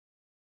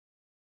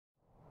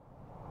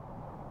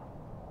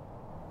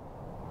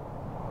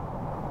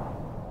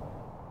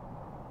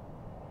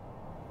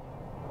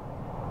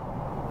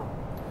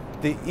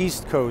the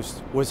East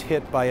Coast was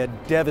hit by a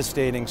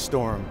devastating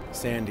storm,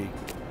 Sandy.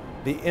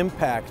 The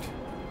impact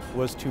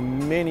was to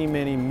many,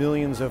 many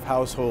millions of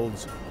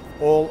households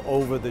all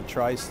over the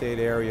tri-state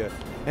area.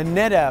 And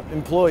NetApp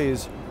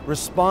employees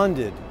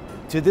responded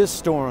to this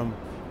storm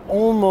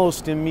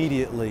almost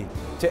immediately.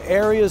 To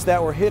areas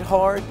that were hit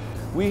hard,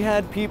 we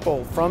had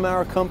people from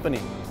our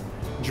company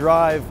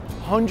drive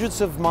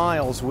hundreds of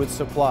miles with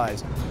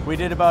supplies. We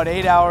did about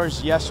 8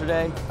 hours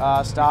yesterday,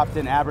 stopped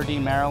in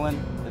Aberdeen,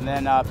 Maryland, and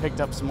then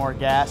picked up some more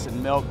gas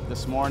and milk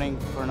this morning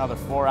for another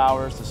 4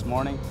 hours this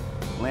morning.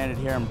 Landed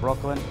here in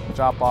Brooklyn,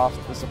 drop off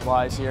the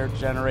supplies here,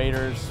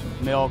 generators,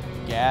 milk,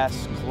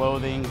 gas,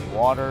 clothing,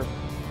 water,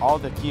 all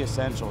the key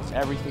essentials,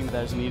 everything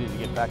that is needed to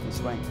get back in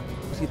swing.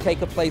 You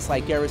take a place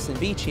like Garrison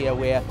Beach here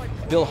where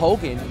Bill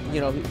Hogan,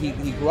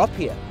 he grew up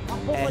here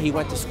and he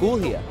went to school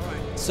here.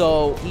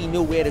 So he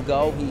knew where to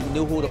go, he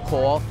knew who to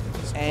call,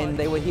 and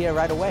they were here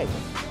right away.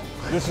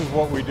 This is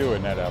what we do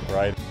at NetApp,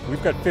 right?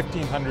 We've got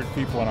 1,500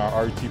 people in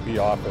our RTP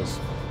office,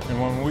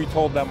 and when we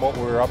told them what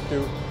we were up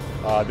to,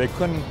 they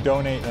couldn't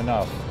donate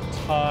enough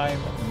time,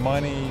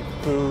 money,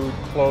 food,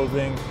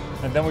 clothing,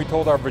 and then we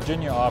told our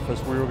Virginia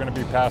office we were going to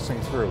be passing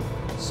through.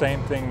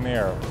 Same thing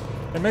there.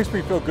 It makes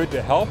me feel good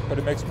to help, but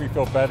it makes me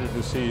feel better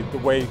to see the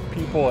way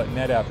people at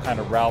NetApp kind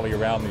of rally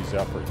around these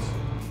efforts.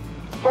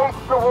 Thanks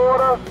to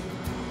water,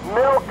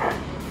 milk,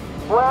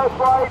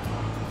 flashlights,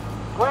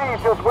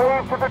 please just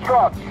wave to the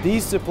truck.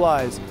 These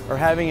supplies are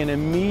having an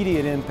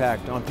immediate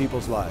impact on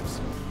people's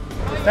lives.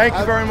 Thank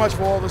you very much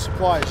for all the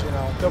supplies,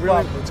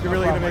 It's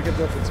really going to make a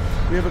difference.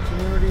 We have a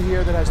community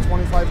here that has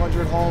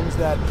 2,500 homes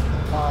that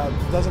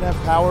doesn't have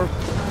power.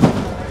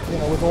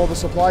 With all the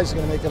supplies, it's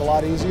going to make it a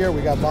lot easier.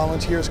 We got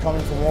volunteers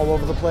coming from all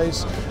over the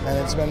place, and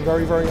it's been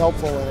very, very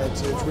helpful, and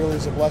it really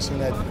is a blessing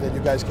that you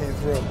guys came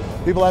through.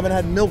 People haven't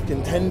had milk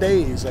in 10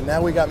 days, and now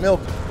we got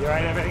milk. You all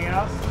right, everything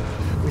else?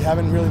 We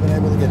haven't really been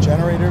able to get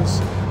generators.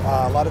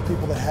 A lot of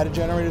people that had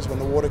generators, when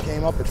the water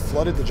came up, it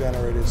flooded the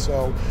generators.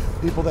 So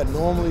people that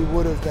normally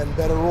would have been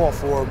better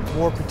off or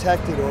more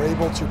protected or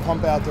able to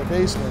pump out their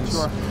basements,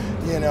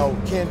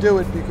 can't do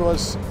it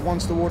because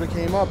once the water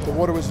came up, the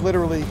water was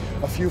literally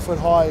a few foot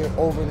high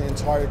over the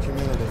entire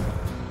community.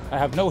 I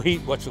have no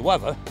heat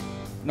whatsoever,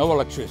 no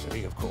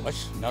electricity, of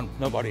course.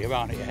 Nobody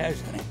around here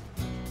has any.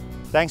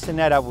 Thanks to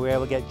NetApp, we were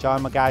able to get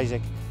John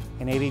McIsaac,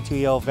 an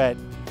 82-year-old vet,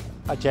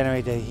 a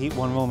generator to heat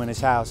one room in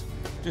his house.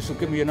 This will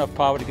give me enough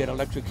power to get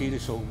electric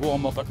heaters so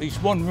warm up at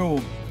least one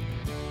room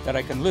that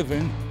I can live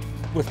in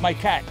with my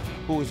cat,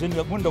 who is in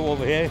the window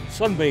over here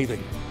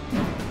sunbathing.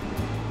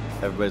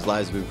 Everybody's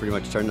lives have been pretty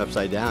much turned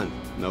upside down.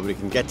 Nobody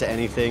can get to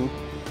anything.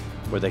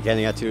 What they're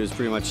getting at to is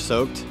pretty much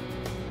soaked.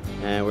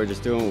 And we're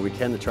just doing what we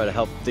can to try to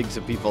help dig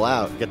some people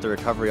out, get the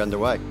recovery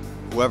underway.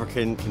 Whoever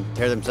can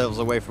tear themselves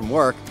away from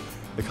work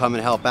to come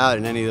and help out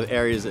in any of the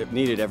areas that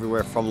needed,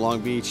 everywhere from Long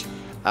Beach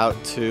out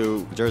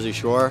to Jersey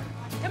Shore.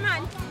 Come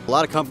on. A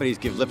lot of companies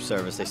give lip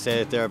service. They say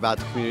that they're about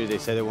the community. They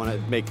say they want to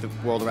make the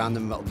world around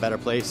them a better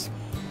place.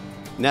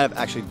 NetApp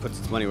actually puts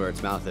its money where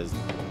its mouth is.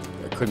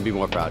 I couldn't be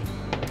more proud.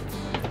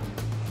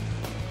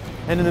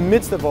 And in the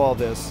midst of all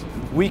this,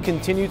 we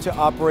continue to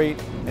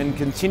operate and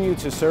continue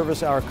to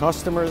service our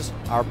customers,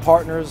 our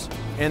partners,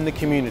 and the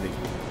community.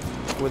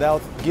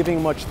 Without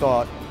giving much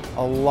thought,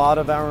 a lot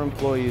of our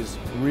employees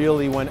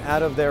really went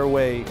out of their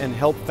way and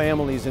helped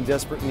families in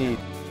desperate need.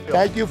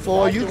 Thank you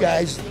for you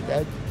guys.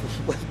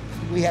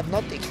 We have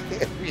nothing.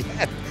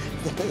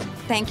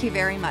 Thank you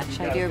very much.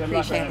 I do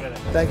appreciate it.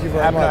 Thank you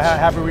very much.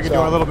 Happy we could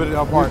do a little bit of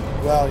our part.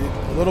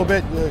 A little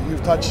bit.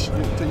 You've touched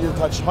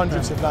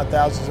hundreds, if not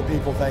thousands, of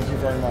people. Thank you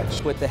very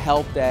much. With the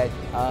help that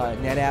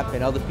NetApp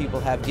and other people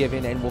have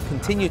given and will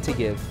continue to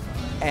give,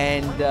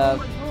 and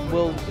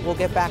we'll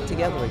get back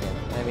together again.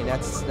 I mean,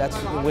 that's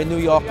we're New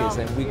Yorkers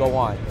and we go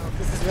on.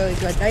 This is really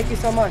good. Thank you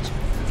so much.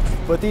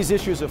 But these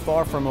issues are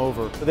far from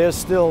over. There's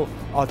still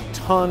a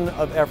ton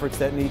of efforts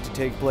that need to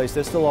take place.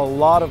 There's still a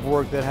lot of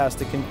work that has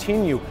to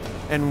continue,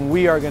 and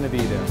we are going to be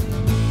there.